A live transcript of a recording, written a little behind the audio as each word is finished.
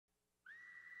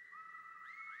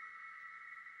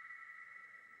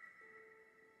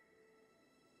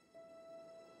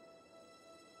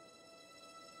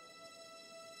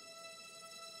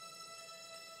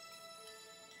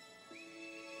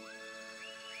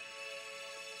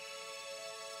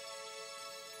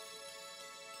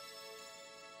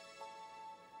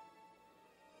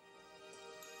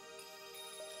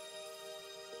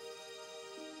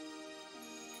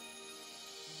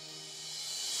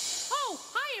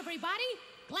everybody.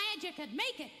 Glad you could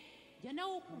make it. You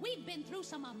know, we've been through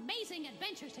some amazing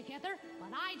adventures together, but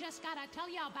I just gotta tell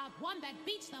you about one that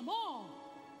beats them all.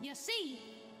 You see,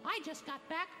 I just got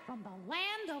back from the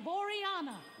land of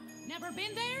Oriana. Never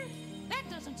been there? That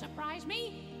doesn't surprise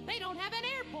me. They don't have an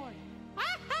airport.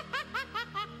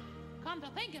 Come to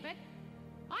think of it,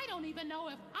 I don't even know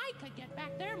if I could get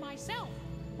back there myself.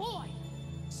 Boy,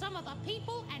 some of the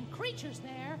people and creatures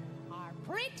there are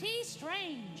pretty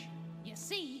strange. You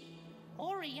see,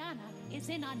 Oriana is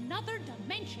in another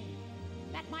dimension.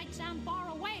 That might sound far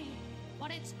away,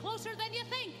 but it's closer than you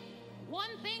think. One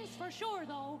thing's for sure,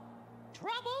 though.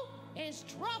 Trouble is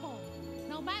trouble,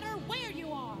 no matter where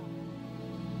you are.